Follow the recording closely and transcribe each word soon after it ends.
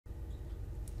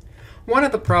One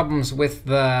of the problems with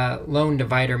the lone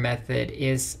divider method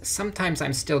is sometimes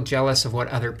I'm still jealous of what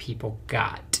other people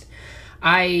got.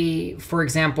 I, for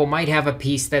example, might have a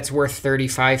piece that's worth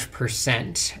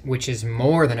 35%, which is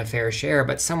more than a fair share,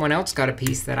 but someone else got a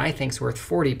piece that I think is worth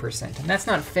 40%. And that's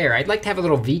not fair. I'd like to have a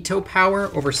little veto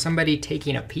power over somebody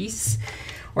taking a piece,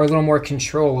 or a little more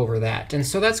control over that. And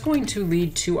so that's going to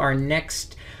lead to our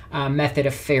next method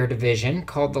of fair division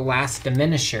called the last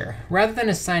diminisher. Rather than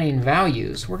assigning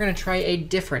values, we're going to try a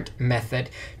different method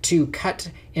to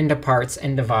cut into parts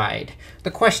and divide.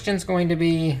 The question's going to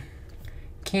be,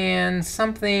 can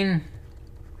something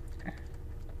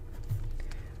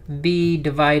be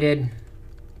divided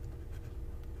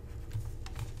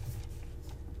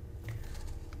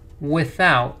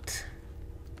without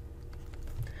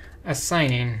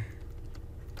assigning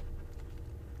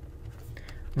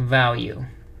value?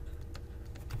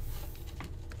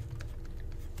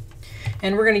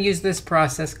 And we're going to use this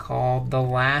process called the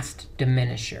last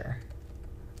diminisher.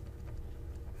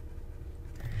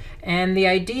 And the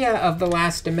idea of the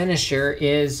last diminisher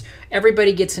is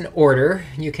everybody gets an order.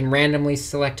 You can randomly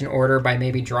select an order by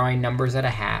maybe drawing numbers at a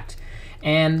hat.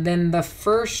 And then the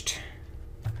first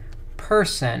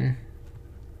person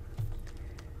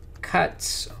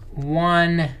cuts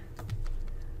one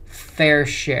fair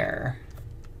share.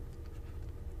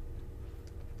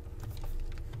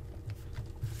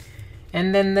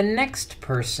 And then the next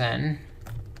person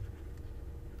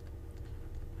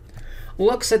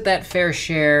looks at that fair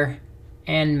share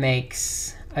and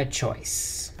makes a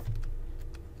choice.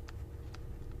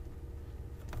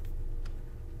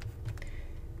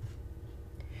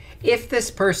 If this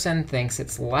person thinks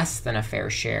it's less than a fair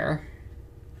share,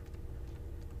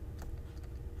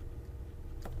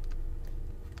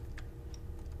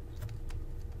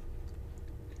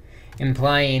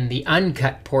 implying the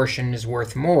uncut portion is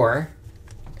worth more,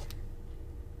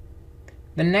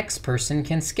 the next person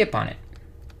can skip on it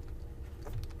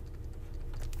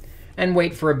and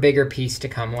wait for a bigger piece to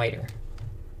come later.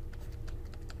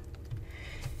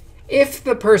 If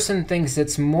the person thinks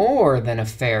it's more than a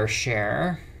fair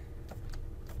share,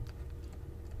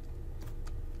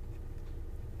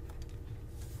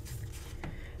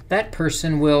 that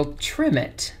person will trim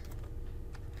it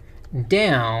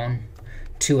down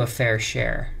to a fair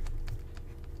share.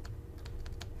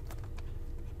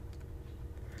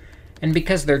 And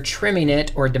because they're trimming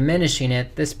it or diminishing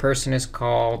it, this person is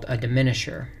called a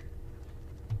diminisher.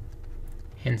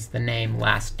 Hence the name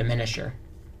last diminisher.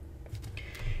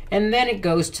 And then it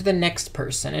goes to the next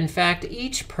person. In fact,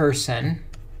 each person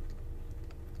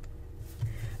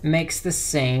makes the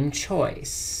same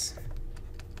choice.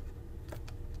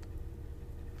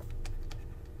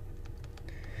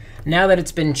 Now that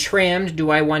it's been trimmed,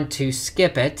 do I want to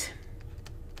skip it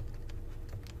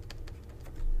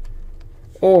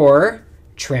or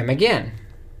trim again?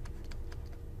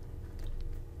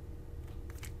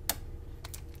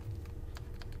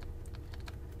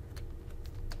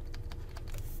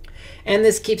 And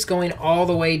this keeps going all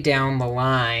the way down the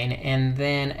line. And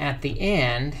then at the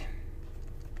end,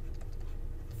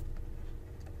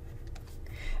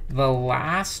 the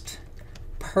last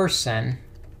person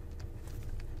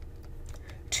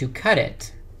to cut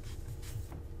it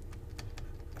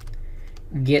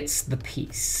gets the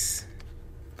piece.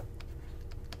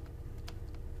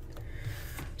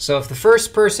 So if the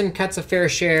first person cuts a fair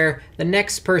share, the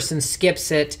next person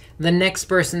skips it, the next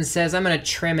person says, I'm going to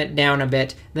trim it down a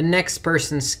bit, the next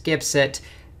person skips it,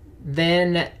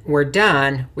 then we're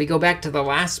done. We go back to the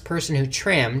last person who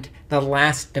trimmed, the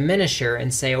last diminisher,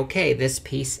 and say, OK, this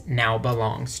piece now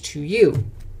belongs to you.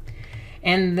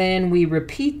 And then we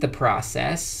repeat the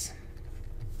process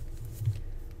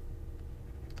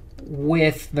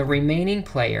with the remaining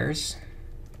players.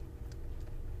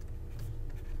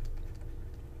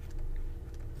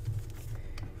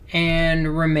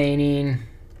 And remaining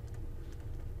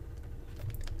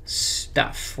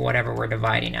stuff, whatever we're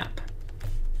dividing up.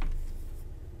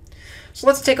 So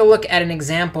let's take a look at an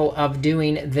example of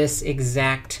doing this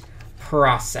exact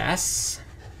process.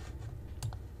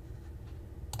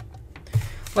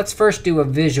 Let's first do a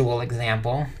visual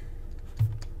example.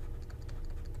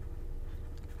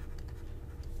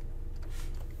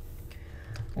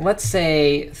 Let's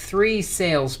say 3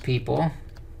 salespeople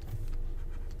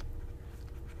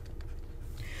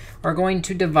are going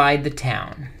to divide the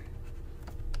town.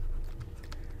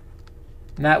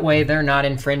 That way, they're not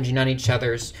infringing on each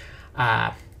other's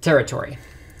territory.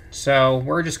 So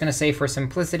we're just going to say, for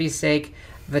simplicity's sake,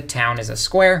 the town is a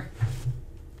square.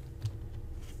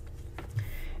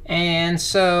 And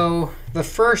so the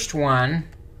first one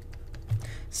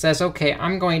says, OK,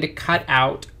 I'm going to cut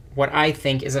out what I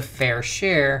think is a fair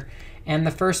share. And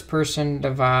the first person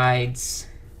divides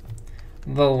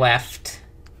the left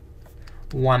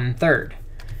 1/3.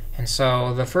 And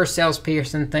so the first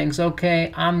salesperson thinks,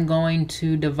 OK, I'm going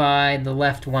to divide the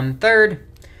left 1/3,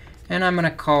 and I'm going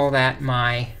to call that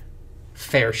my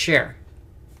fair share.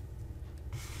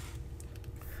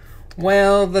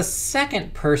 Well, the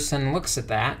second person looks at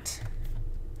that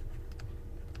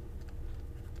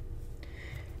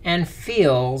and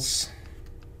feels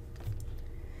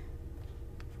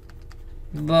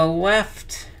the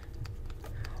left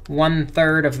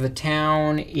 1/3 of the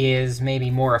town is maybe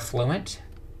more affluent,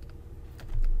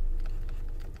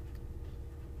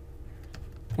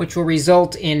 which will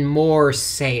result in more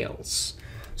sales.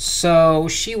 So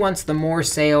she wants the more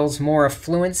sales, more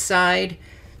affluent side.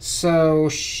 So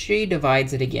she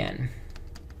divides it again.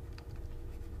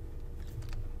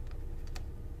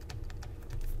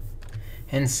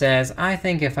 And says, I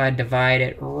think if I divide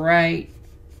it right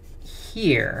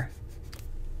here,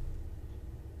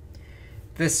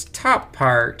 this top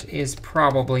part is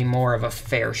probably more of a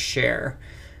fair share,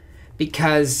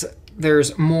 because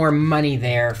there's more money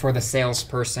there for the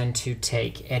salesperson to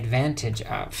take advantage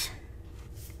of.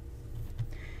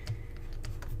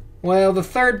 Well, the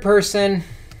third person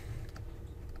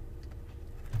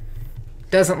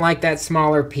doesn't like that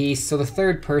smaller piece, so the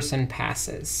third person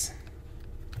passes.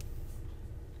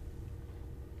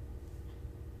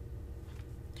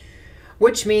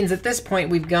 Which means at this point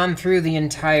we've gone through the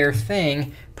entire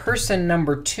thing. Person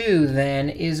number 2 then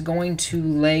is going to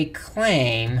lay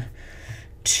claim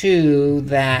to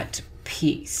that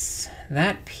piece.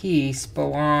 That piece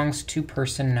belongs to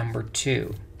person number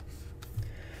 2.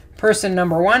 Person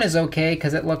number 1 is OK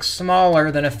because it looks smaller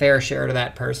than a fair share to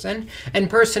that person. And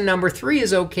person number 3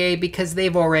 is OK because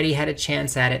they've already had a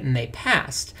chance at it and they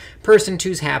passed. Person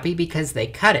 2 is happy because they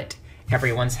cut it.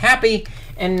 Everyone's happy.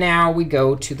 And now we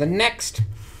go to the next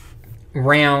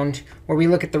round where we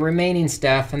look at the remaining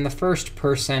stuff. And the first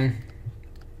person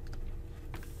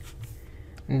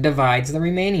divides the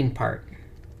remaining part.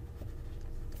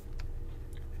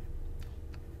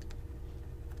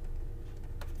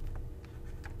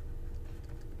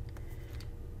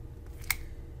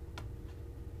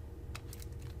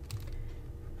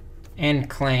 And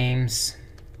claims,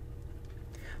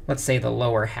 let's say, the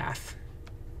lower half.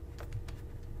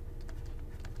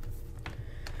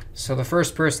 So the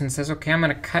first person says, OK, I'm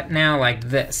going to cut now like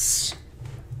this.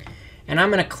 And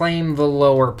I'm going to claim the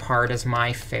lower part as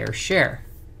my fair share.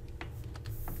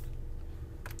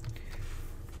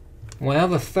 Well,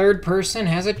 the third person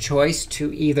has a choice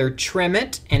to either trim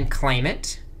it and claim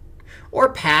it,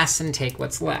 or pass and take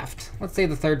what's left. Let's say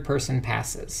the third person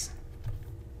passes.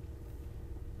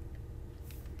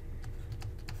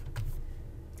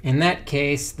 In that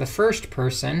case, the first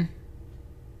person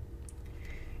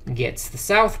gets the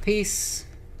south piece,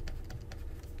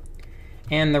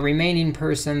 and the remaining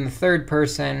person, the third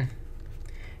person,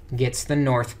 gets the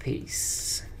north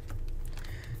piece.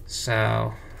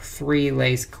 So 3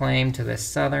 lays claim to the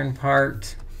southern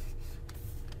part.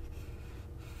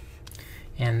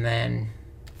 And then,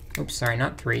 oops, sorry,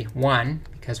 not 3, 1,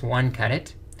 because 1 cut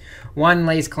it. 1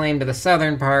 lays claim to the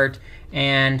southern part,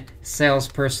 and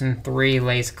salesperson 3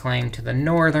 lays claim to the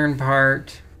northern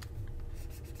part.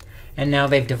 And now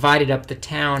they've divided up the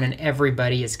town, and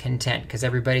everybody is content, because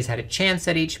everybody's had a chance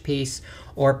at each piece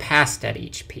or passed at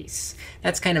each piece.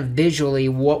 That's kind of visually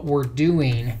what we're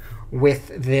doing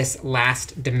with this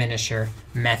last diminisher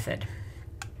method.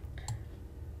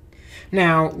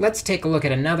 Now, let's take a look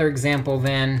at another example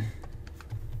then,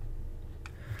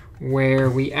 where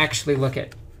we actually look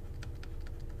at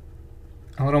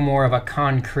a little more of a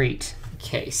concrete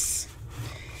case.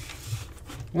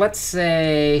 Let's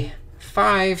say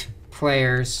 5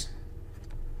 players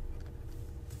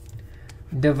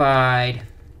divide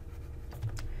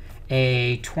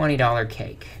a $20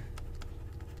 cake.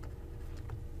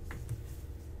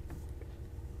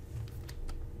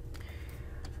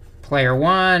 Player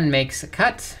 1 makes a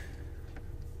cut.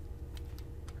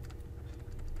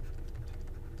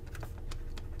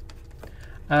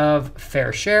 Of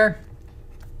fair share.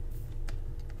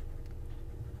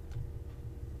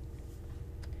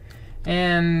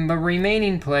 And the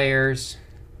remaining players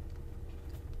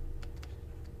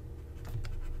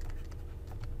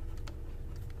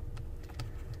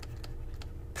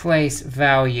place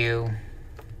value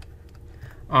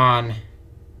on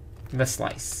the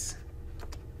slice.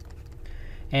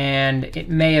 And it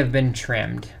may have been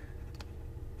trimmed.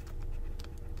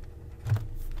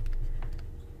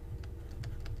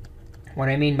 What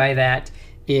I mean by that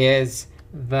is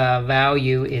the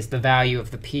value is the value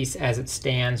of the piece as it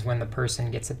stands when the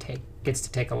person gets to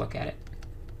take a look at it.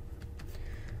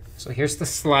 So here's the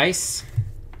slice.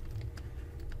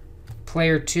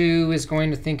 Player 2 is going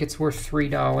to think it's worth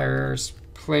 $3.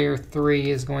 Player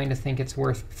 3 is going to think it's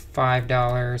worth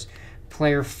 $5.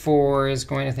 Player 4 is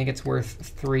going to think it's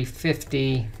worth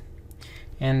 $3.50.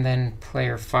 And then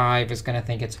player 5 is going to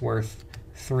think it's worth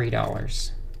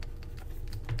 $3.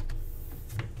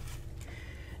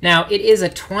 Now, it is a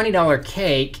 $20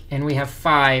 cake, and we have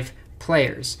 5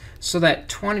 players. So that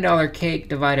 $20 cake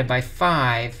divided by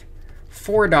 5,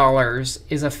 $4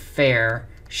 is a fair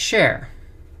share.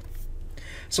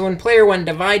 So when player 1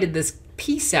 divided this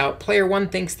piece out, player 1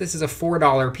 thinks this is a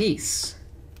 $4 piece.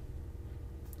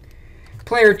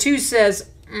 Player 2 says,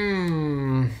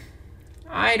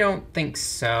 I don't think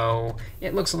so.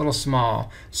 It looks a little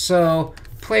small. So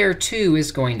player 2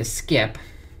 is going to skip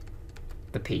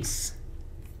the piece.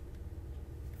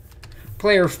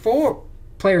 Player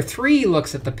 3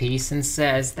 looks at the piece and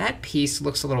says, that piece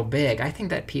looks a little big. I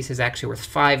think that piece is actually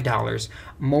worth $5,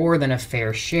 more than a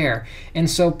fair share. And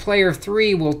so player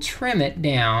 3 will trim it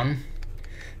down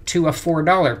to a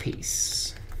 $4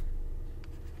 piece.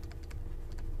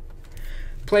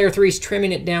 Player 3 is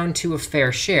trimming it down to a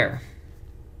fair share.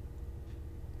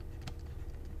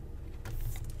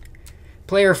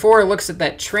 Player 4 looks at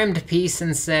that trimmed piece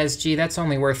and says, gee, that's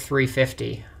only worth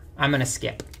 $3.50. I'm going to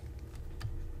skip.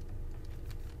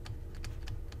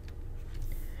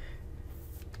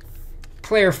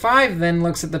 Player 5 then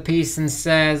looks at the piece and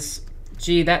says,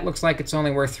 gee, that looks like it's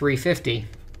only worth $3.50.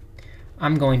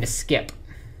 I'm going to skip.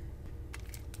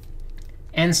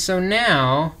 And so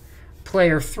now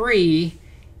player 3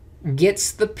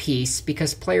 gets the piece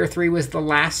because player 3 was the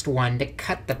last one to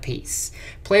cut the piece.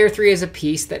 Player 3 is a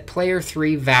piece that player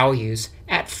 3 values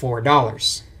at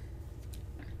 $4.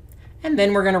 And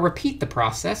then we're going to repeat the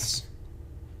process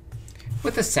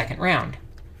with a second round.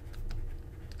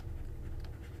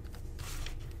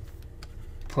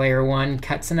 Player 1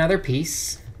 cuts another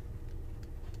piece.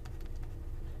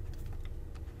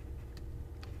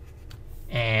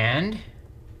 And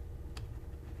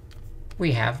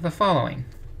we have the following.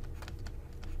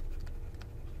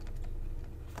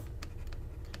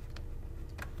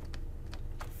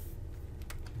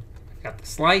 Got the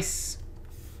slice.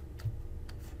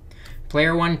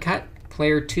 Player 1 cut.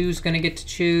 Player 2 is going to get to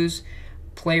choose.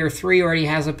 Player 3 already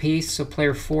has a piece, so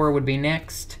player 4 would be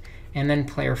next. And then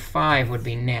player 5 would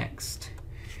be next.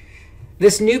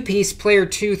 This new piece, player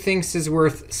 2 thinks is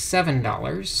worth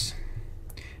 $7.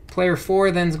 Player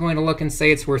 4 then is going to look and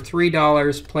say it's worth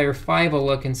 $3. Player 5 will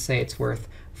look and say it's worth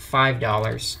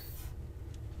 $5.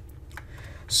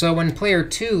 So when player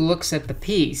 2 looks at the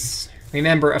piece,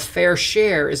 remember, a fair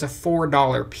share is a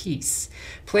 $4 piece.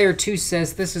 Player 2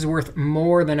 says this is worth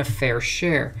more than a fair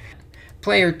share.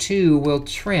 Player 2 will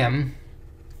trim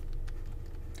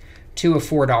to a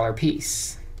 $4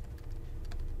 piece.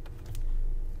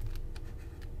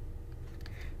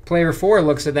 Player 4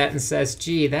 looks at that and says,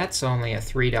 gee, that's only a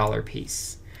 $3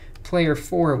 piece. Player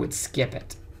 4 would skip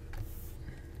it.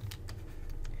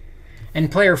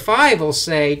 And player 5 will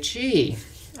say, gee,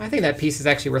 I think that piece is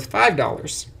actually worth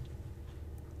 $5.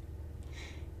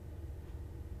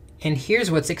 And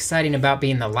here's what's exciting about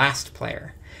being the last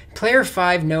player. Player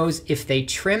 5 knows if they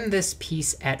trim this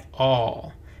piece at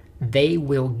all, they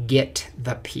will get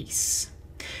the piece.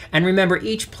 And remember,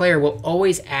 each player will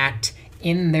always act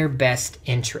in their best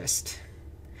interest.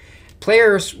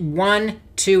 Players 1,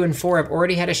 2, and 4 have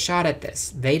already had a shot at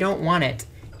this. They don't want it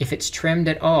if it's trimmed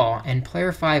at all. And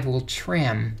player 5 will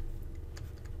trim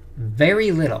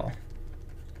very little,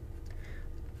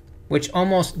 which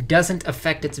almost doesn't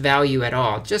affect its value at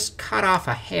all. Just cut off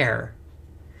a hair.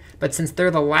 But since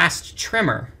they're the last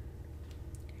trimmer,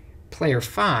 player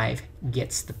 5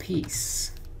 gets the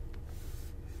piece.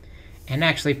 And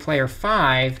actually, player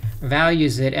 5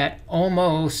 values it at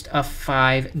almost a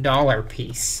 $5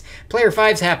 piece. Player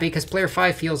 5's happy because player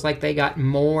 5 feels like they got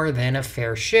more than a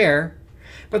fair share.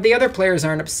 But the other players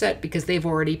aren't upset because they've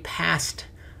already passed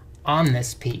on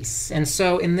this piece. And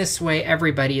so in this way,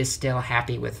 everybody is still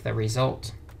happy with the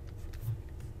result.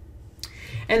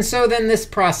 And so then this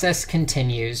process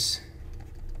continues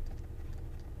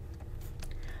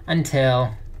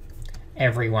until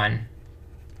everyone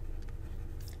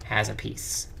has a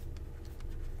piece.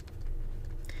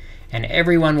 And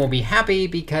everyone will be happy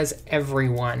because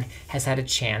everyone has had a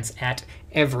chance at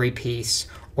every piece,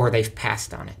 or they've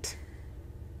passed on it.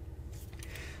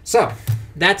 So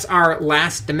that's our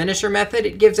last diminisher method.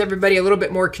 It gives everybody a little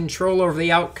bit more control over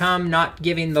the outcome, not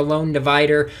giving the lone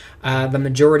divider the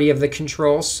majority of the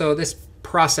control. So this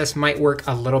process might work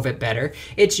a little bit better.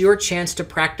 It's your chance to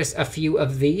practice a few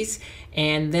of these.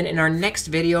 And then in our next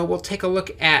video, we'll take a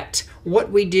look at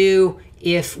what we do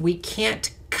if we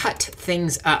can't cut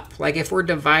things up. Like if we're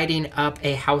dividing up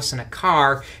a house and a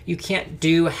car, you can't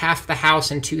do half the house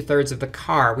and 2/3 of the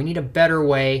car. We need a better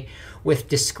way with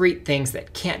discrete things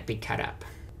that can't be cut up.